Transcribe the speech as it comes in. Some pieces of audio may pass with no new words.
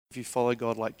if you follow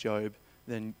God like Job,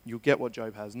 then you'll get what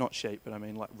Job has, not sheep, but I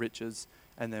mean like riches,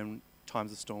 and then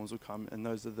times of storms will come, and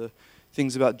those are the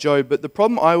things about Job. But the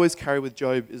problem I always carry with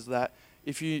Job is that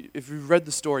if you've read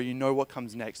the story, you know what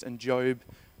comes next, and Job,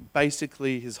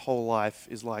 basically his whole life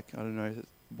is like, I don't know,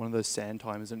 one of those sand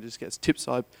timers, and it just gets tipped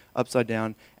upside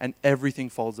down, and everything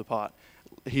falls apart.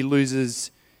 He loses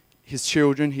his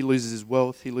children, he loses his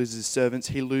wealth, he loses his servants,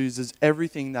 he loses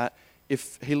everything that,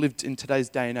 if he lived in today's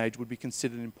day and age, would be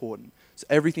considered important. So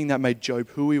everything that made Job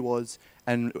who he was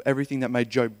and everything that made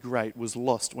Job great was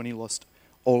lost when he lost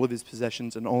all of his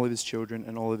possessions and all of his children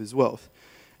and all of his wealth.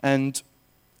 And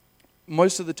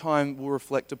most of the time we'll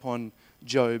reflect upon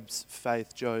Job's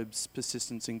faith, Job's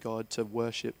persistence in God, to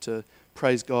worship, to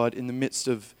praise God in the midst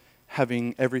of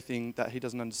having everything that he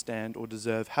doesn't understand or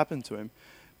deserve happen to him.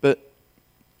 But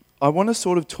I want to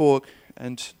sort of talk,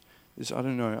 and this, I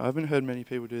don't know, I haven't heard many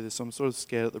people do this, so I'm sort of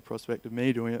scared at the prospect of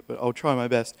me doing it, but I'll try my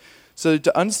best. So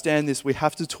to understand this, we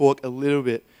have to talk a little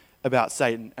bit about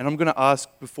Satan. And I'm going to ask,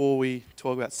 before we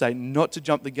talk about Satan, not to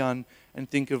jump the gun and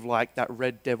think of like that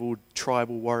red devil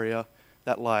tribal warrior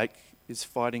that like is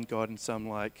fighting God in some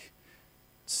like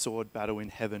sword battle in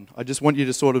heaven. I just want you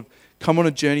to sort of come on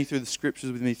a journey through the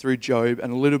scriptures with me, through Job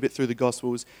and a little bit through the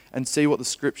Gospels, and see what the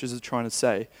scriptures are trying to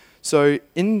say. So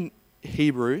in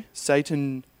Hebrew,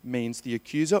 Satan means the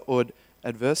accuser or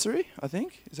adversary, I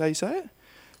think. Is that how you say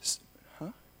it?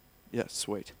 Huh? Yeah,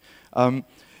 sweet.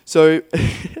 So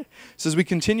as we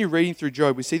continue reading through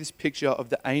Job, we see this picture of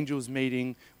the angels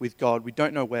meeting with God. We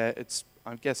don't know where. It's,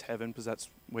 I guess, heaven, because that's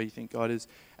where you think God is.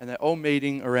 And they're all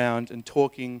meeting around and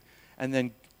talking. And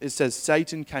then it says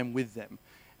Satan came with them.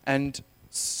 And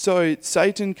so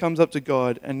Satan comes up to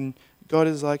God, and God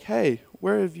is like, hey,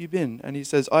 where have you been? And he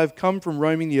says, I've come from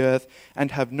roaming the earth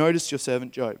and have noticed your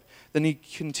servant Job. Then he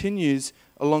continues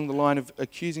along the line of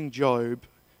accusing Job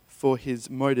for his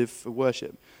motive for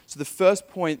worship. So the first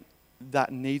point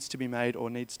that needs to be made or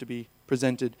needs to be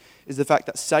presented is the fact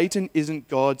that Satan isn't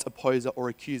God's opposer or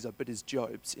accuser, but is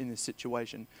Job's in this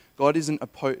situation.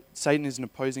 Satan isn't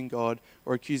opposing God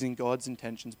or accusing God's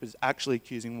intentions, but is actually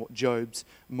accusing what Job's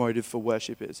motive for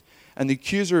worship is. And the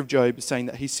accuser of Job is saying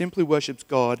that he simply worships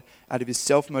God out of his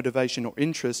self-motivation or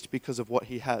interest because of what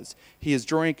he has. He's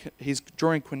drawing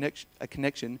a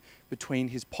connection between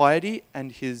his piety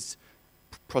and his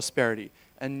prosperity.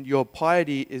 And your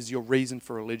piety is your reason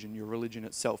for religion, your religion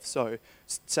itself. So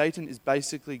Satan is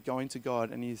basically going to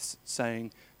God and he's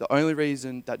saying the only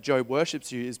reason that Job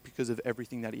worships you is because of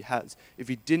everything that he has. If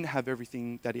he didn't have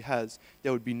everything that he has,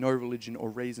 there would be no religion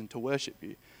or reason to worship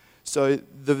you. So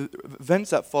the events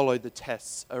that follow, the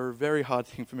tests, are a very hard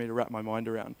thing for me to wrap my mind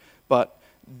around. But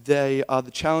they are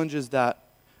the challenges that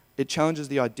it challenges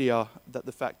the idea that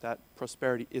the fact that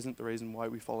prosperity isn't the reason why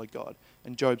we follow God.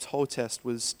 And Job's whole test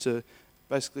was to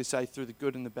basically say, through the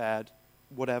good and the bad,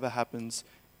 whatever happens,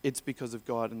 it's because of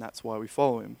God, and that's why we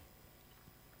follow him.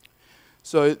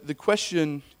 So the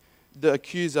question the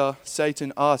accuser,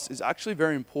 Satan, asks is actually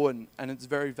very important, and it's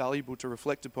very valuable to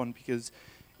reflect upon, because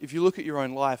if you look at your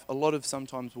own life, a lot of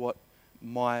sometimes what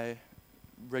my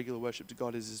regular worship to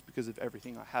God is because of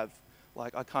everything I have.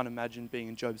 Like, I can't imagine being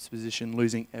in Job's position,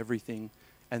 losing everything,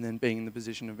 and then being in the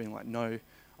position of being like, no,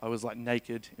 I was like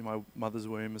naked in my mother's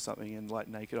womb or something, and like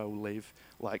naked I will leave.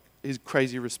 Like, his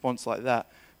crazy response like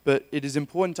that. But it is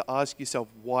important to ask yourself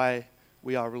why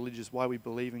we are religious, why we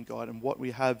believe in God, and what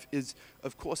we have is,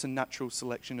 of course, a natural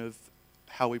selection of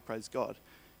how we praise God.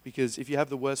 Because if you have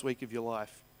the worst week of your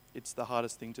life, it's the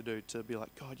hardest thing to do, to be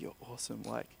like, God, you're awesome.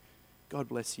 Like, God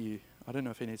bless you. I don't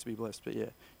know if he needs to be blessed, but yeah,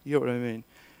 you get what I mean.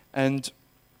 And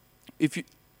if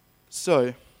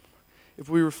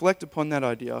we reflect upon that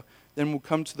idea, then we'll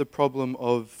come to the problem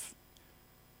of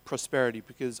prosperity,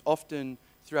 because often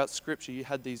throughout Scripture you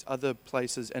had these other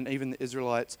places, and even the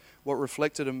Israelites, what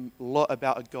reflected a lot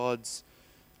about God's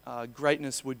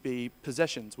greatness would be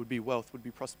possessions, would be wealth, would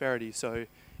be prosperity. So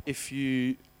if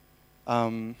you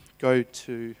go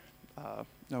to, no,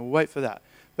 we'll wait for that.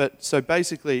 But so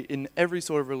basically in every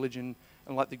sort of religion,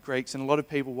 and like the Greeks, and a lot of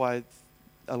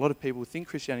people think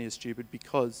Christianity is stupid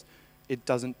because it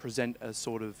doesn't present a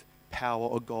sort of power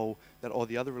or goal that all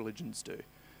the other religions do.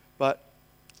 But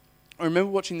I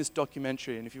remember watching this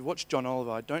documentary, and if you've watched John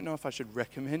Oliver, I don't know if I should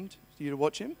recommend you to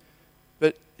watch him,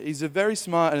 but he's a very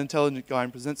smart and intelligent guy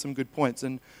and presents some good points.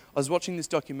 And I was watching this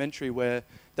documentary where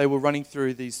they were running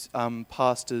through these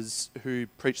pastors who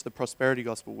preach the prosperity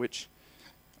gospel, which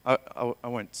I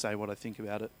won't say what I think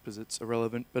about it because it's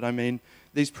irrelevant, but I mean,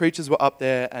 these preachers were up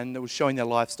there and they were showing their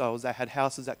lifestyles. They had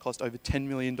houses that cost over $10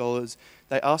 million.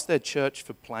 They asked their church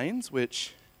for planes,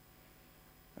 which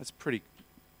that's pretty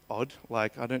odd.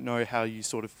 Like, I don't know how you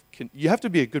sort of you have to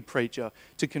be a good preacher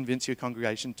to convince your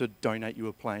congregation to donate you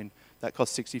a plane that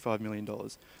costs $65 million.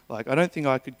 Like, I don't think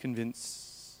I could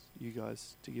convince you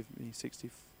guys to give me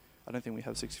I don't think we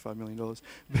have $65 million.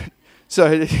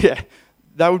 So, yeah,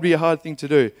 that would be a hard thing to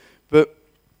do.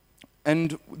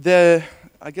 And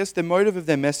I guess the motive of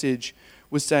their message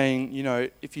was saying, you know,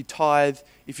 if you tithe,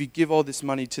 if you give all this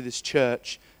money to this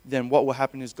church, then what will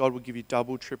happen is God will give you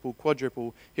double, triple,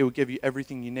 quadruple. He will give you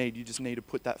everything you need. You just need to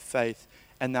put that faith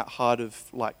and that heart of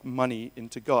like money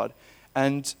into God.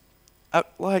 And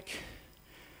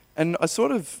and I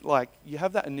sort of like, you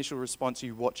have that initial response,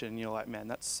 you watch it and you're like, man,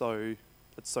 that's so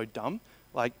dumb.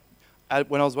 Like,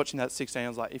 when I was watching that at 16, I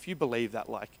was like, if you believe that,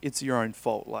 like, it's your own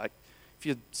fault. Like, if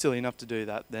you're silly enough to do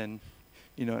that, then,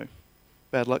 you know,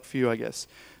 bad luck for you, I guess.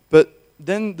 But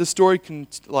then the story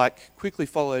quickly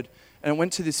followed, and it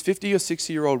went to this 50 or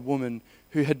 60-year-old woman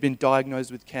who had been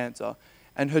diagnosed with cancer.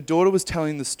 And her daughter was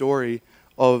telling the story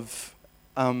of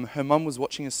her mum was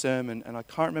watching a sermon, and I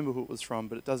can't remember who it was from,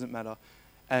 but it doesn't matter.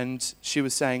 And she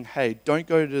was saying, hey, don't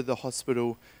go to the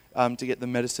hospital to get the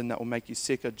medicine that will make you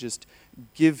sicker. Just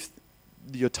give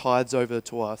your tithes over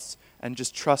to us and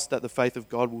just trust that the faith of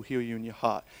God will heal you in your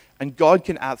heart. And God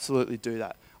can absolutely do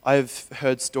that. I've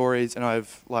heard stories and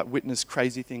I've witnessed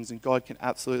crazy things, and God can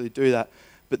absolutely do that.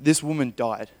 But this woman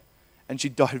died, and she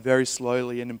died very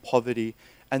slowly and in poverty.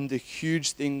 And the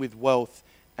huge thing with wealth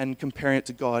and comparing it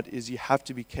to God is you have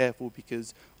to be careful,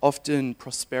 because often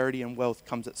prosperity and wealth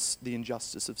comes at the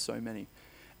injustice of so many.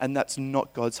 And that's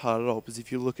not God's heart at all, because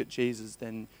if you look at Jesus,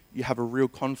 then you have a real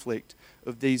conflict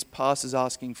of these pastors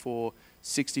asking for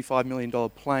 $65 million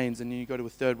planes, and then you go to a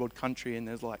third world country and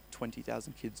there's like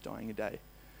 20,000 kids dying a day.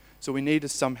 So we need to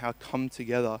somehow come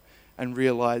together and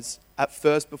realize, at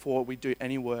first, before we do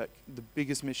any work, the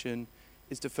biggest mission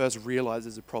is to first realize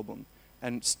there's a problem.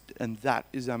 And that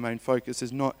is our main focus,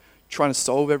 is not trying to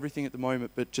solve everything at the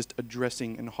moment, but just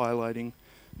addressing and highlighting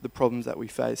the problems that we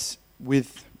face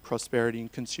with prosperity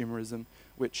and consumerism,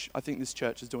 which I think this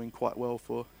church is doing quite well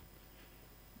for.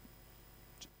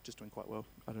 Just doing quite well,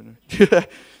 I don't know.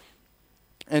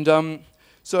 And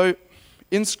so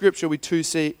in Scripture we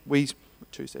see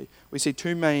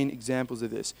two main examples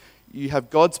of this. You have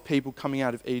God's people coming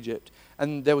out of Egypt,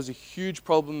 and there was a huge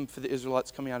problem for the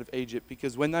Israelites coming out of Egypt,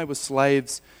 because when they were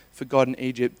slaves for God in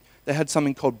Egypt, they had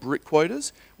something called brick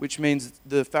quotas, which means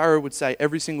the Pharaoh would say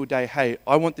every single day, hey,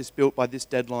 I want this built by this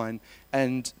deadline,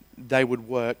 and they would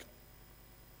work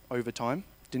overtime,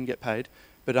 didn't get paid,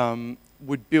 but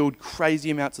would build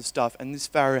crazy amounts of stuff, and this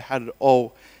Pharaoh had it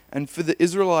all. And for the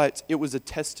Israelites, it was a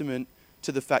testament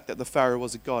to the fact that the Pharaoh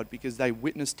was a god, because they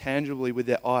witnessed tangibly with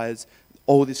their eyes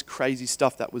all this crazy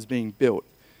stuff that was being built.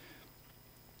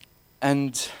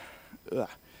 And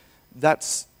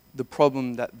that's the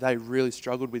problem that they really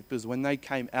struggled with, because when they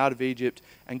came out of Egypt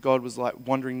and God was like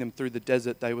wandering them through the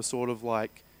desert, they were sort of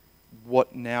like,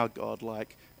 what now, God?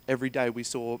 Like, every day we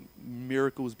saw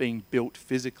miracles being built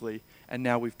physically, and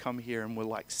now we've come here and we're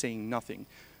like seeing nothing.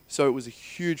 So it was a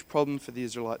huge problem for the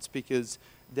Israelites, because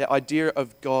their idea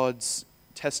of God's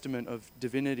testament of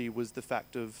divinity was the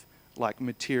fact of like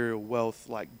material wealth,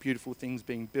 like beautiful things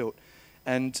being built.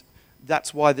 And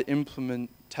that's why the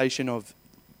implementation of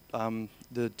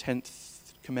the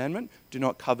 10th commandment, do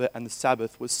not covet, and the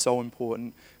Sabbath was so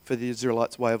important for the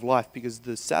Israelites' way of life, because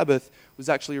the Sabbath was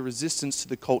actually a resistance to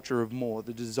the culture of more,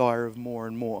 the desire of more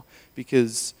and more,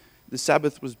 because the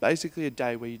Sabbath was basically a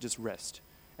day where you just rest.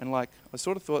 And like, I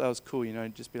sort of thought that was cool, you know,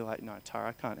 just be like, no, Tara,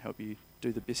 I can't help you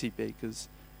do the busy bee because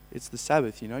it's the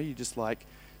Sabbath, you know, you just like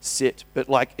sit. But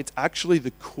like, it's actually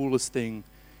the coolest thing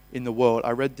in the world.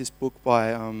 I read this book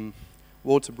by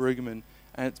Walter Brueggemann,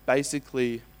 and it's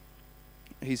basically,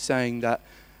 he's saying that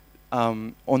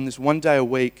on this one day a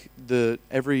week,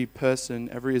 every person,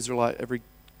 every Israelite, every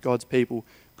God's people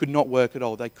could not work at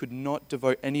all. They could not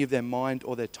devote any of their mind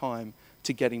or their time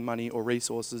to getting money or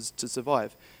resources to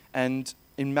survive. And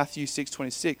in Matthew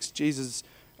 6:26, Jesus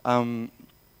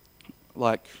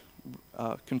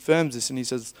confirms this, and he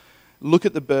says, look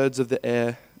at the birds of the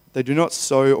air. They do not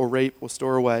sow or reap or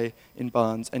store away in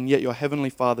barns, and yet your heavenly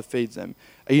Father feeds them.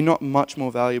 Are you not much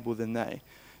more valuable than they?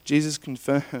 Jesus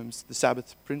confirms the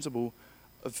Sabbath principle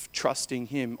of trusting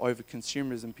him over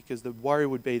consumerism, because the worry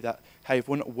would be that, hey, if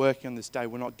we're not working on this day,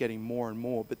 we're not getting more and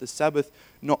more. But the Sabbath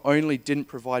not only didn't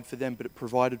provide for them, but it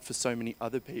provided for so many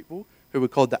other people who were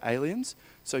called the aliens.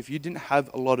 So if you didn't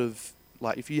have a lot of,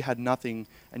 like if you had nothing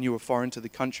and you were foreign to the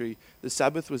country, the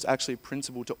Sabbath was actually a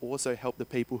principle to also help the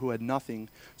people who had nothing.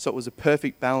 So it was a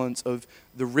perfect balance of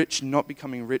the rich not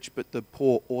becoming rich, but the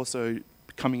poor also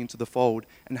coming into the fold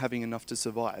and having enough to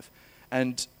survive.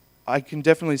 And I can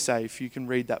definitely say if you can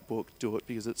read that book, do it,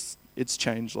 because it's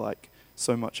changed like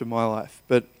so much of my life.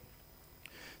 But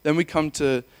then we come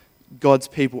to God's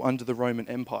people under the Roman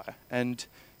Empire, and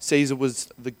Caesar was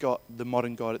the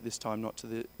modern god at this time, not to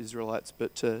the Israelites,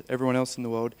 but to everyone else in the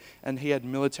world. And he had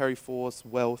military force,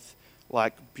 wealth,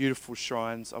 like beautiful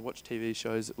shrines. I watch TV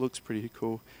shows; it looks pretty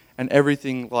cool, and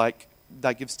everything like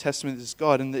that gives testament to this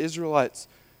God. And the Israelites,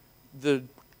 the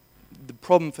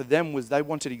problem for them was they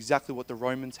wanted exactly what the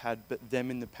Romans had, but them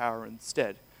in the power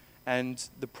instead. And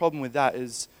the problem with that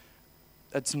is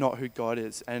that's not who God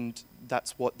is, and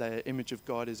that's what their image of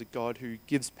God is: a God who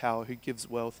gives power, who gives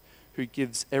wealth, who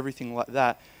gives everything like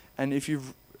that. And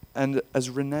as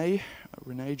Rene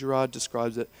Girard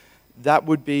describes it, that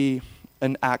would be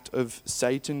an act of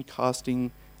Satan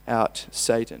casting out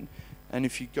Satan. And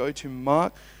if you go to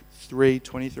Mark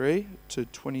 3:23 to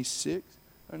 26,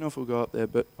 I don't know if we'll go up there,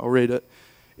 but I'll read it.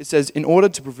 It says, "In order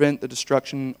to prevent the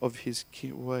destruction of his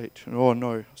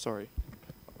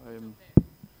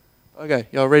Okay,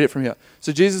 yeah, I'll read it from here.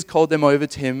 So Jesus called them over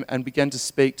to him and began to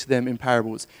speak to them in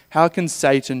parables. How can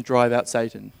Satan drive out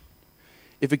Satan?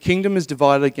 If a kingdom is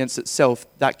divided against itself,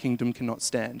 that kingdom cannot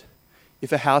stand.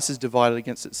 If a house is divided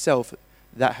against itself,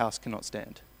 that house cannot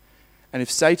stand. And if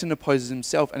Satan opposes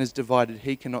himself and is divided,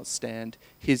 he cannot stand.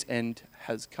 His end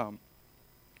has come."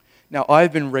 Now,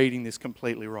 I've been reading this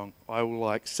completely wrong. I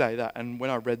will say that. And when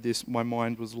I read this, my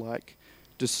mind was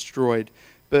destroyed.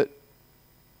 But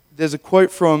there's a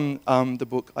quote from the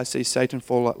book, I See Satan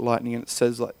Fall Like Lightning, and it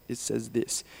says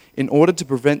this: "In order to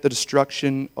prevent the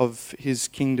destruction of his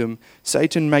kingdom,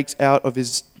 Satan makes out of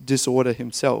his disorder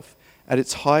himself, at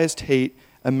its highest heat,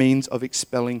 a means of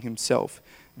expelling himself."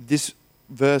 This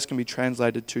verse can be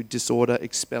translated to disorder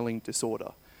expelling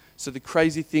disorder. So the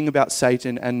crazy thing about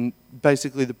Satan, and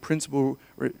basically the principle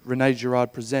Rene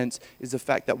Girard presents, is the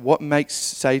fact that what makes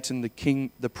Satan the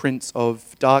king, the prince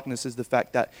of darkness, is the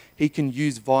fact that he can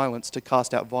use violence to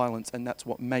cast out violence, and that's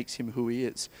what makes him who he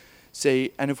is.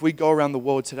 See, and if we go around the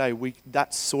world today,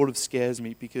 that sort of scares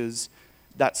me, because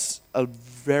that's a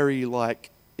very,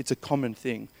 it's a common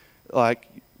thing. Like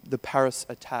the Paris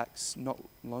attacks not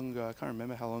long ago, I can't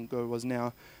remember how long ago it was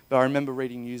now, but I remember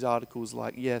reading news articles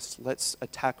yes, let's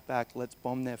attack back, let's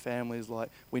bomb their families,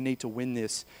 we need to win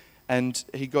this. And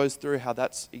he goes through how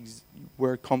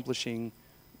we're accomplishing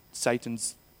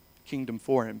Satan's kingdom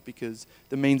for him, because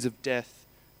the means of death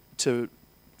to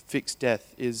fix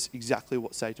death is exactly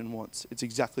what Satan wants. It's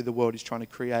exactly the world he's trying to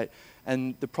create.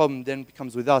 And the problem then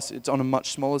becomes with us, it's on a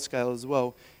much smaller scale as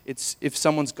well. It's if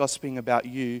someone's gossiping about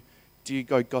you, do you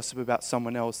go gossip about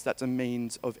someone else? That's a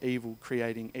means of evil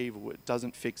creating evil. It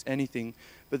doesn't fix anything.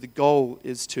 But the goal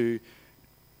is to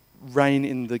reign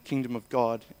in the kingdom of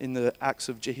God, in the acts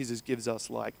of Jesus gives us,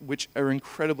 which are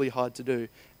incredibly hard to do.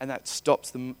 And that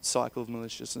stops the cycle of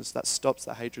maliciousness. That stops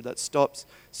the hatred. That stops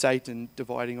Satan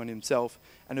dividing on himself.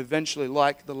 And eventually,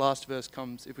 the last verse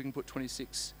comes, if we can put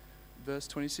verse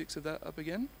 26 of that up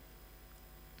again.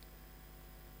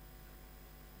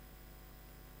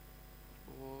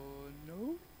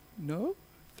 No?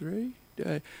 3?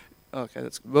 Okay,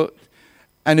 that's good.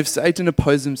 "And if Satan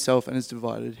opposes himself and is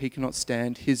divided, he cannot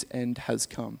stand. His end has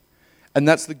come." And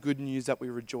that's the good news that we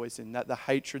rejoice in, that the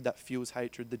hatred that fuels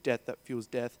hatred, the death that fuels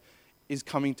death, is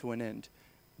coming to an end.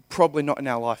 Probably not in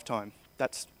our lifetime.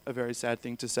 That's a very sad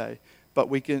thing to say. But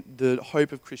the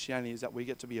hope of Christianity is that we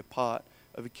get to be a part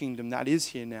of a kingdom that is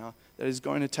here now, that is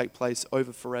going to take place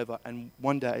over forever, and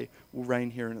one day will reign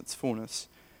here in its fullness.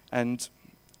 And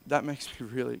that makes me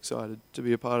really excited to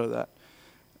be a part of that.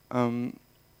 Where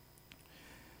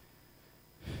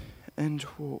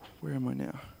am I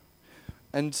now?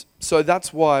 And so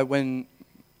that's why when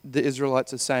the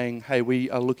Israelites are saying, hey, we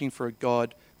are looking for a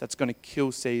God that's going to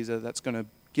kill Caesar, that's going to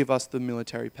give us the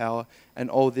military power and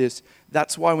all this,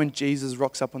 that's why when Jesus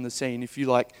rocks up on the scene, if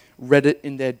you read it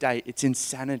in their day, it's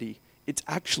insanity. It's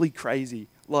actually crazy.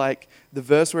 The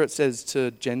verse where it says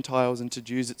to Gentiles and to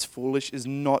Jews it's foolish is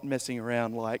not messing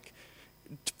around.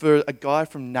 For a guy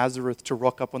from Nazareth to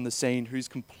rock up on the scene who's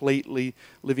completely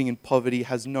living in poverty,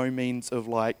 has no means of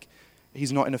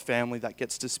he's not in a family that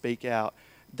gets to speak out.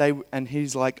 And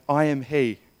he's like, I am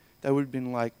he. They would have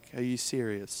been like, are you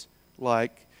serious?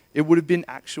 It would have been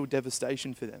actual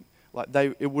devastation for them.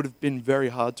 It would have been very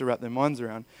hard to wrap their minds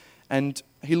around. And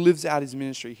he lives out his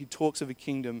ministry. He talks of a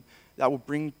kingdom that will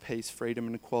bring peace, freedom,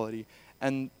 and equality.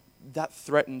 And that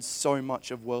threatens so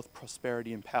much of wealth,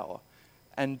 prosperity, and power.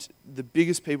 And the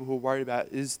biggest people who are worried about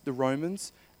it is the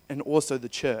Romans and also the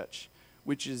church,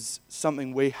 which is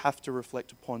something we have to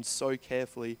reflect upon so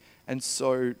carefully and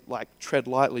so tread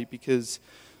lightly, because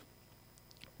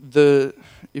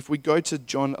if we go to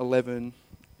John 11,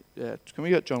 Yeah, can we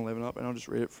get John 11 up, and I'll just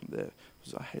read it from there,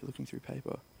 because I hate looking through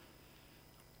paper.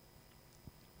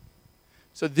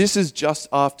 So this is just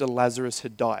after Lazarus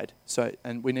had died. So,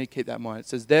 and we need to keep that in mind. It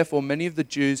says, therefore, many of the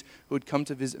Jews who had come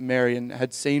to visit Mary and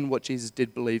had seen what Jesus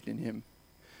did believed in him.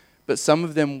 But some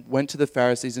of them went to the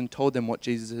Pharisees and told them what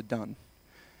Jesus had done.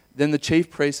 Then the chief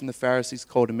priests and the Pharisees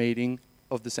called a meeting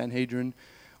of the Sanhedrin.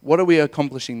 What are we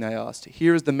accomplishing, they asked.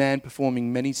 Here is the man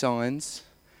performing many signs.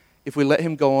 If we let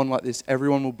him go on like this,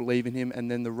 everyone will believe in him,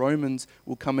 and then the Romans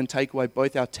will come and take away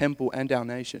both our temple and our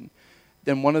nation.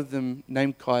 Then one of them,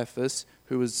 named Caiaphas,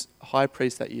 who was high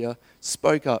priest that year,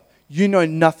 spoke up. You know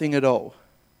nothing at all.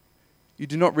 You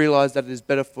do not realize that it is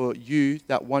better for you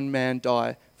that one man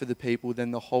die for the people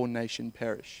than the whole nation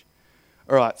perish.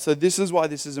 All right, so this is why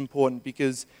this is important,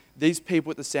 because these people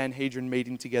at the Sanhedrin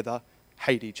meeting together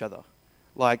hate each other.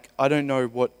 Like, I don't know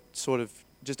what sort of,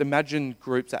 just imagine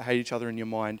groups that hate each other in your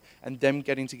mind, and them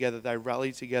getting together, they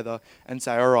rally together and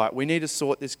say, all right, we need to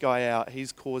sort this guy out.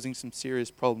 He's causing some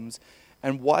serious problems.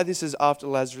 And why this is after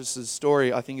Lazarus'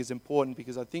 story, I think, is important,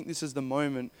 because I think this is the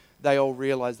moment they all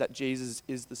realize that Jesus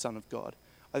is the Son of God.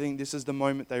 I think this is the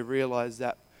moment they realize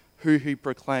that who he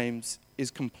proclaims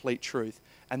is complete truth.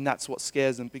 And that's what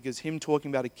scares them, because him talking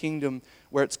about a kingdom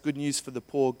where it's good news for the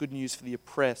poor, good news for the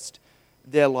oppressed,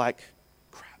 they're like,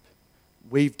 crap,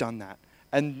 we've done that.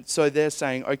 And so they're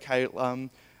saying, okay,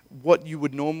 what you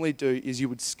would normally do is you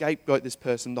would scapegoat this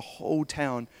person, the whole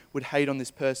town would hate on this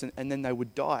person, and then they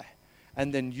would die.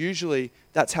 And then usually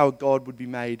that's how God would be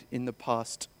made in the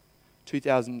past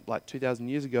 2,000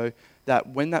 years ago, that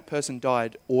when that person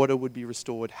died, order would be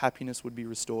restored, happiness would be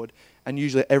restored, and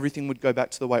usually everything would go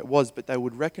back to the way it was, but they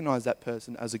would recognize that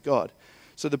person as a God.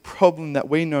 So the problem that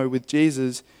we know with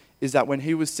Jesus is that when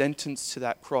he was sentenced to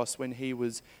that cross, when he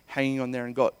was hanging on there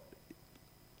and got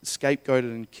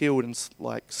scapegoated and killed and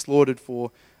slaughtered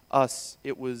for us,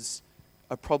 it was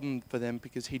a problem for them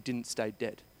because he didn't stay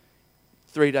dead.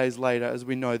 3 days later, as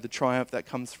we know, the triumph that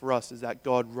comes for us is that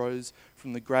God rose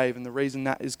from the grave. And the reason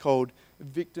that is called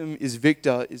victim is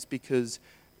victor is because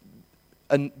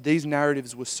these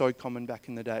narratives were so common back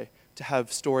in the day, to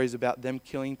have stories about them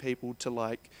killing people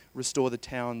to restore the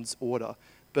town's order.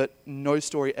 But no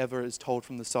story ever is told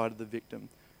from the side of the victim.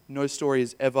 No story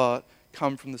has ever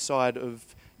come from the side of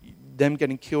them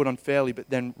getting killed unfairly, but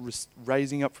then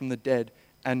raising up from the dead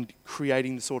and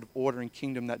creating the sort of order and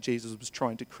kingdom that Jesus was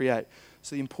trying to create.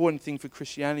 So the important thing for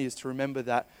Christianity is to remember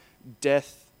that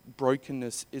death,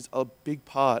 brokenness is a big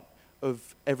part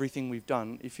of everything we've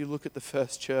done. If you look at the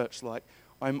first church,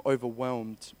 I'm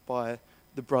overwhelmed by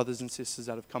the brothers and sisters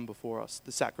that have come before us,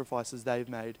 the sacrifices they've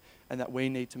made and that we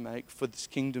need to make for this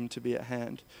kingdom to be at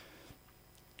hand.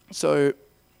 So,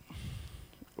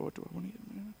 what do I want to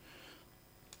get now?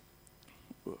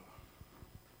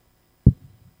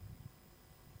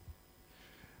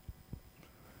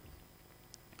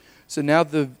 So now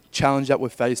the challenge that we're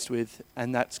faced with,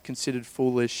 and that's considered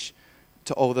foolish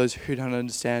to all those who don't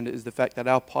understand it, is the fact that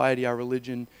our piety, our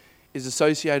religion, is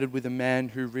associated with a man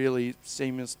who really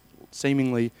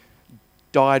seemingly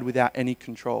died without any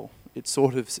control. It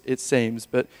seems,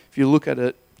 but if you look at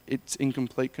it, it's in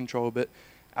complete control. But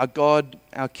our God,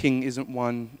 our King, isn't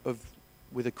one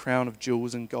with a crown of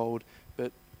jewels and gold,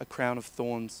 but a crown of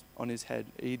thorns on his head.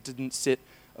 He didn't sit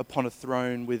upon a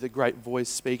throne with a great voice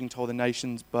speaking to all the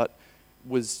nations, but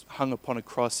was hung upon a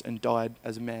cross and died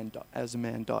as a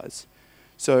man dies.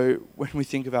 So when we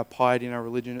think of our piety and our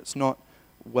religion, it's not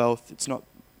wealth, it's not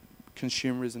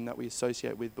consumerism that we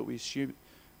associate with, but we assume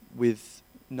with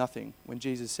nothing. When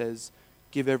Jesus says,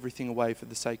 give everything away for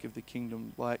the sake of the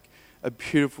kingdom, a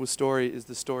beautiful story is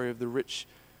the story of the rich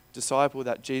disciple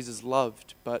that Jesus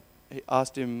loved, but he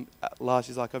asked him at last,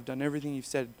 he's like, I've done everything you've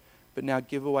said, but now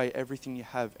give away everything you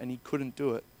have. And he couldn't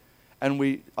do it.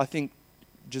 And I think,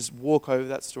 just walk over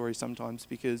that story sometimes,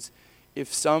 because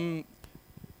if some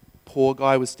poor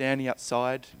guy was standing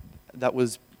outside that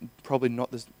was probably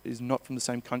is not from the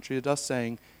same country as us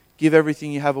saying, give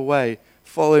everything you have away,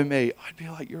 follow me, I'd be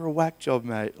like, you're a whack job,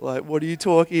 mate. What are you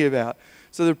talking about?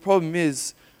 So the problem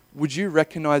is, would you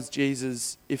recognize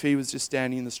Jesus if he was just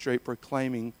standing in the street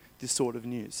proclaiming this sort of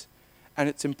news? And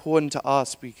it's important to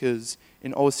us because,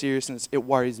 in all seriousness, it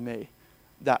worries me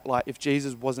that if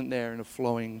Jesus wasn't there in a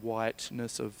flowing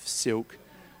whiteness of silk,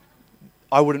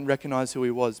 I wouldn't recognize who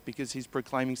he was, because he's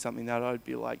proclaiming something that I'd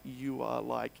be like, you are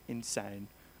insane.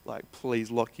 Please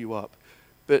lock you up.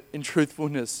 But in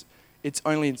truthfulness, it's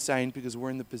only insane because we're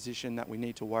in the position that we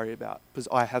need to worry about, because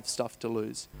I have stuff to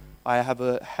lose. I have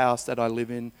a house that I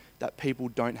live in that people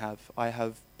don't have. I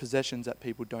have possessions that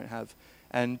people don't have.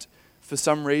 And for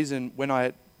some reason, when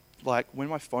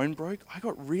my phone broke, I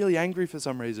got really angry for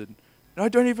some reason. And I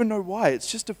don't even know why.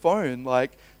 It's just a phone,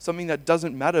 like something that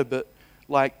doesn't matter, but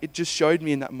like it just showed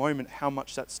me in that moment how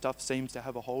much that stuff seems to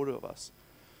have a hold of us.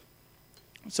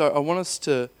 So I want us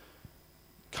to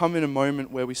come in a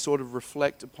moment where we sort of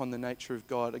reflect upon the nature of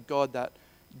God, a God that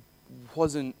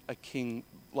wasn't a king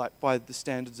like by the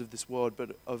standards of this world,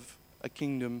 but of a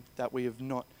kingdom that we have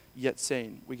not yet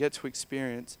seen. We get to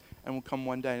experience and will come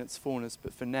one day in its fullness,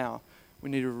 but for now, we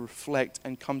need to reflect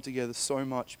and come together so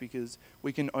much because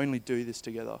we can only do this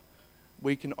together.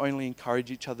 We can only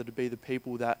encourage each other to be the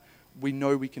people that we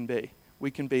know we can be.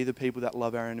 We can be the people that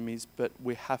love our enemies, but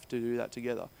we have to do that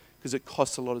together because it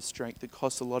costs a lot of strength, it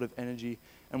costs a lot of energy,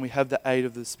 and we have the aid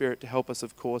of the Spirit to help us,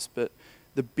 of course, but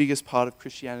the biggest part of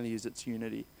Christianity is its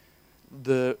unity.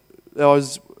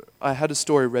 I had a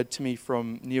story read to me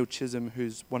from Neil Chisholm,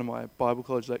 who's one of my Bible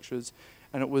college lecturers,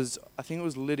 and I think it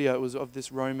was Lydia, it was of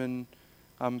this Roman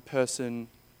person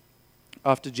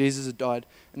after Jesus had died,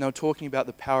 and they were talking about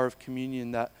the power of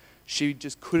communion, that she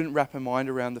just couldn't wrap her mind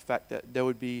around the fact that there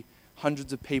would be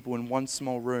hundreds of people in one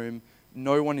small room,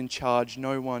 no one in charge,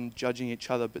 no one judging each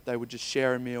other, but they would just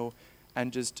share a meal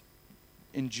and just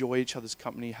enjoy each other's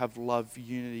company, have love,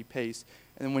 unity, peace.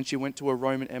 And then when she went to a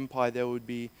Roman Empire, there would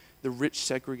be the rich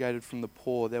segregated from the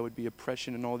poor, there would be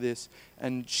oppression and all this,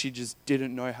 and she just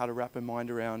didn't know how to wrap her mind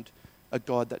around a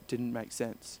God that didn't make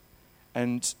sense.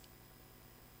 And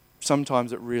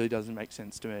sometimes it really doesn't make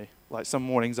sense to me. Like some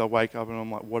mornings I wake up and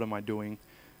I'm like, what am I doing?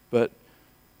 But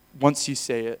once you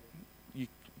see it, you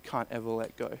can't ever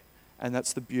let go. And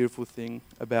that's the beautiful thing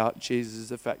about Jesus, is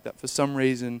the fact that for some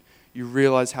reason you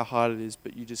realize how hard it is,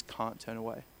 but you just can't turn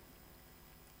away.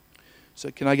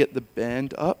 So can I get the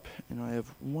band up? And I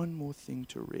have one more thing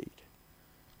to read.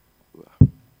 Is that the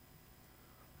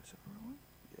right one?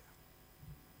 Yeah.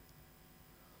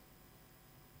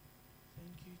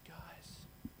 Thank you, guys.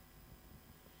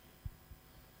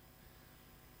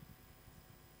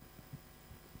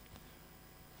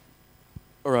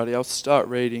 Alrighty, I'll start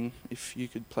reading. If you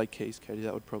could play keys, Katie,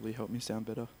 that would probably help me sound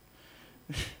better.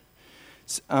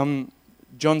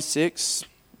 John 6,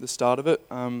 the start of it.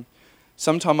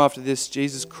 Sometime after this,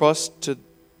 Jesus crossed to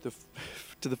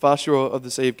the far shore of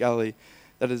the Sea of Galilee,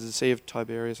 that is the Sea of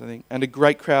Tiberias, I think, and a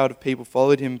great crowd of people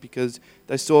followed him because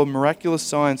they saw miraculous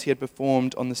signs he had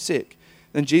performed on the sick.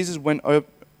 Then Jesus went on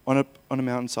a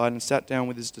mountainside and sat down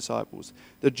with his disciples.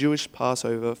 The Jewish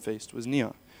Passover feast was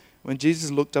near. When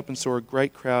Jesus looked up and saw a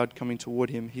great crowd coming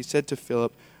toward him, he said to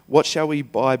Philip, where shall we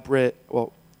buy bread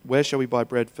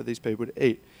for these people to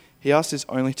eat? He asked this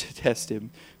only to test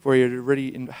him, for he had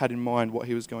already had in mind what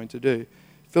he was going to do.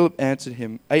 Philip answered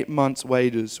him, 8 months'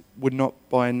 wages would not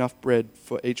buy enough bread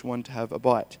for each one to have a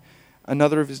bite.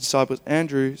 Another of his disciples,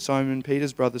 Andrew, Simon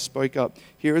Peter's brother, spoke up,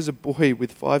 here is a boy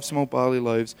with 5 small barley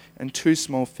loaves and 2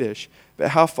 small fish, but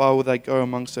how far will they go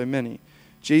among so many?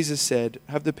 Jesus said,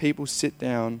 have the people sit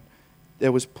down.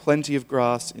 There was plenty of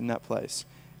grass in that place,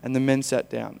 and the men sat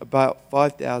down, about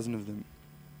 5,000 of them.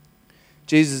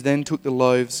 Jesus then took the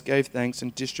loaves, gave thanks,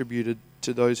 and distributed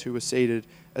to those who were seated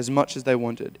as much as they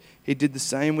wanted. He did the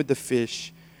same with the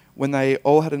fish. When they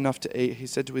all had enough to eat, he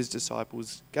said to his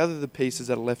disciples, gather the pieces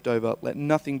that are left over, let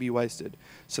nothing be wasted.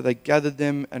 So they gathered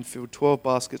them and filled 12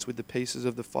 baskets with the pieces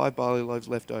of the 5 barley loaves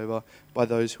left over by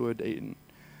those who had eaten.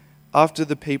 After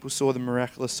the people saw the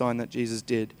miraculous sign that Jesus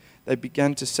did, they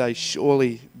began to say,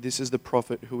 surely this is the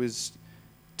prophet who is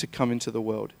to come into the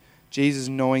world. Jesus,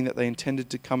 knowing that they intended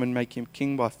to come and make him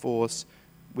king by force,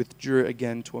 withdrew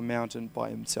again to a mountain by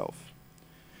himself.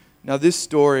 Now this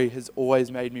story has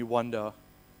always made me wonder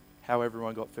how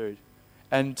everyone got food.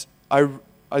 And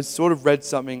I sort of read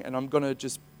something, and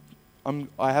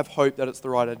I have hope that it's the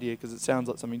right idea because it sounds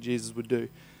like something Jesus would do.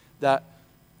 That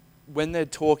when they're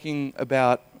talking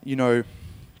about,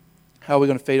 how are we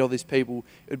going to feed all these people,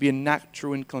 it would be a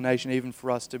natural inclination even for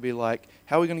us to be like,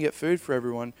 how are we going to get food for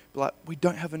everyone? But like, we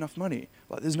don't have enough money.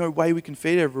 Like, there's no way we can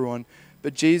feed everyone.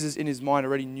 But Jesus, in his mind,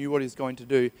 already knew what he was going to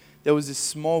do. There was this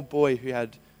small boy who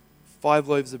had 5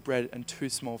 loaves of bread and 2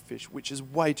 small fish, which is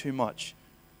way too much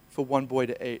for one boy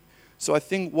to eat. So I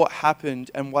think what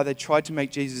happened and why they tried to make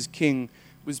Jesus king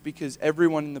was because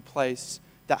everyone in the place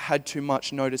that had too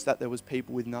much noticed that there was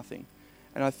people with nothing.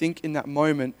 And I think in that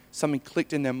moment, something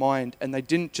clicked in their mind, and they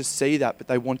didn't just see that, but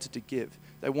they wanted to give.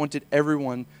 They wanted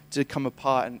everyone to come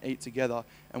apart and eat together.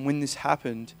 And when this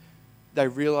happened, they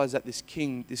realized that this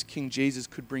King Jesus,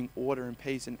 could bring order and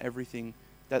peace in everything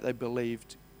that they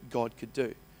believed God could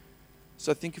do.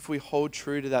 So I think if we hold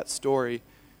true to that story,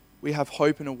 we have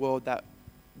hope in a world that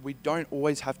we don't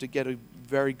always have to get a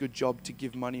very good job to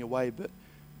give money away, but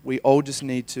we all just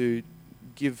need to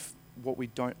give what we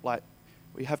don't like.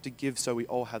 We have to give so we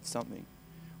all have something.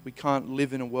 We can't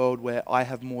live in a world where I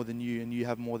have more than you and you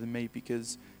have more than me,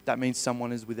 because that means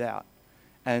someone is without.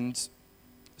 And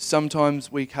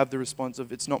sometimes we have the response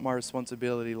of, it's not my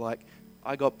responsibility. Like,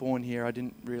 I got born here, I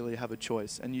didn't really have a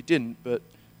choice. And you didn't, but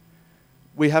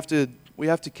we have to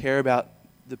care about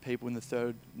the people in the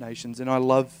third nations. And I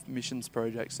love missions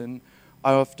projects, and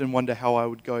I often wonder how I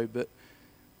would go, but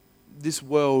this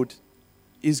world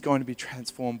is going to be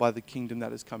transformed by the kingdom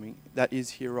that is coming, that is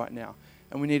here right now.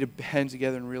 And we need to band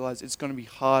together and realize it's going to be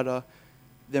harder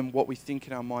than what we think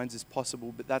in our minds is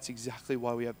possible, but that's exactly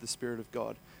why we have the Spirit of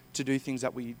God, to do things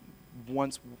that we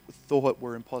once thought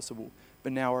were impossible,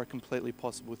 but now are completely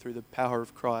possible through the power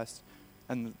of Christ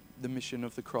and the mission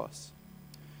of the cross.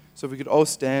 So if we could all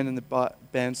stand and the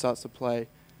band starts to play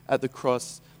at the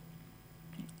cross,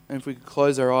 and if we could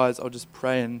close our eyes, I'll just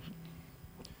pray, and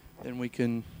then we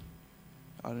can,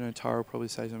 I don't know, Tara will probably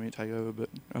say something to take over, but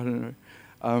I don't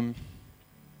know.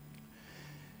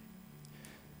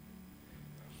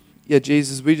 Yeah,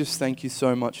 Jesus, we just thank you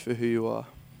so much for who you are.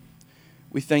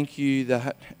 We thank you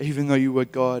that even though you were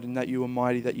God and that you were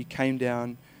mighty, that you came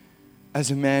down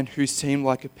as a man who seemed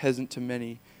like a peasant to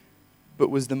many, but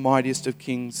was the mightiest of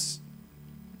kings.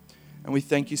 And we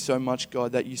thank you so much,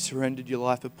 God, that you surrendered your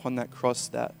life upon that cross,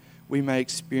 that we may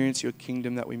experience your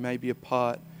kingdom, that we may be a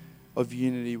part of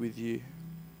unity with you.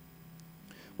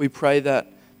 We pray that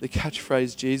the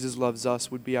catchphrase, Jesus loves us,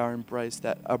 would be our embrace,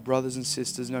 that our brothers and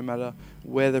sisters, no matter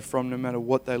where they're from, no matter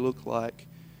what they look like,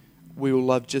 we will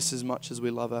love just as much as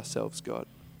we love ourselves, God.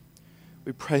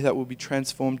 We pray that we'll be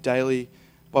transformed daily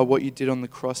by what you did on the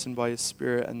cross and by your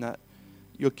Spirit, and that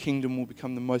your kingdom will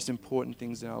become the most important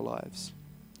things in our lives.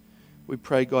 We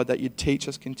pray, God, that you'd teach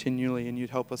us continually and you'd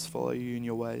help us follow you in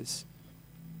your ways.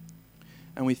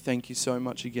 And we thank you so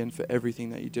much again for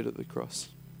everything that you did at the cross.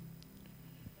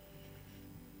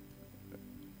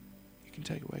 You can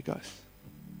take it away, guys.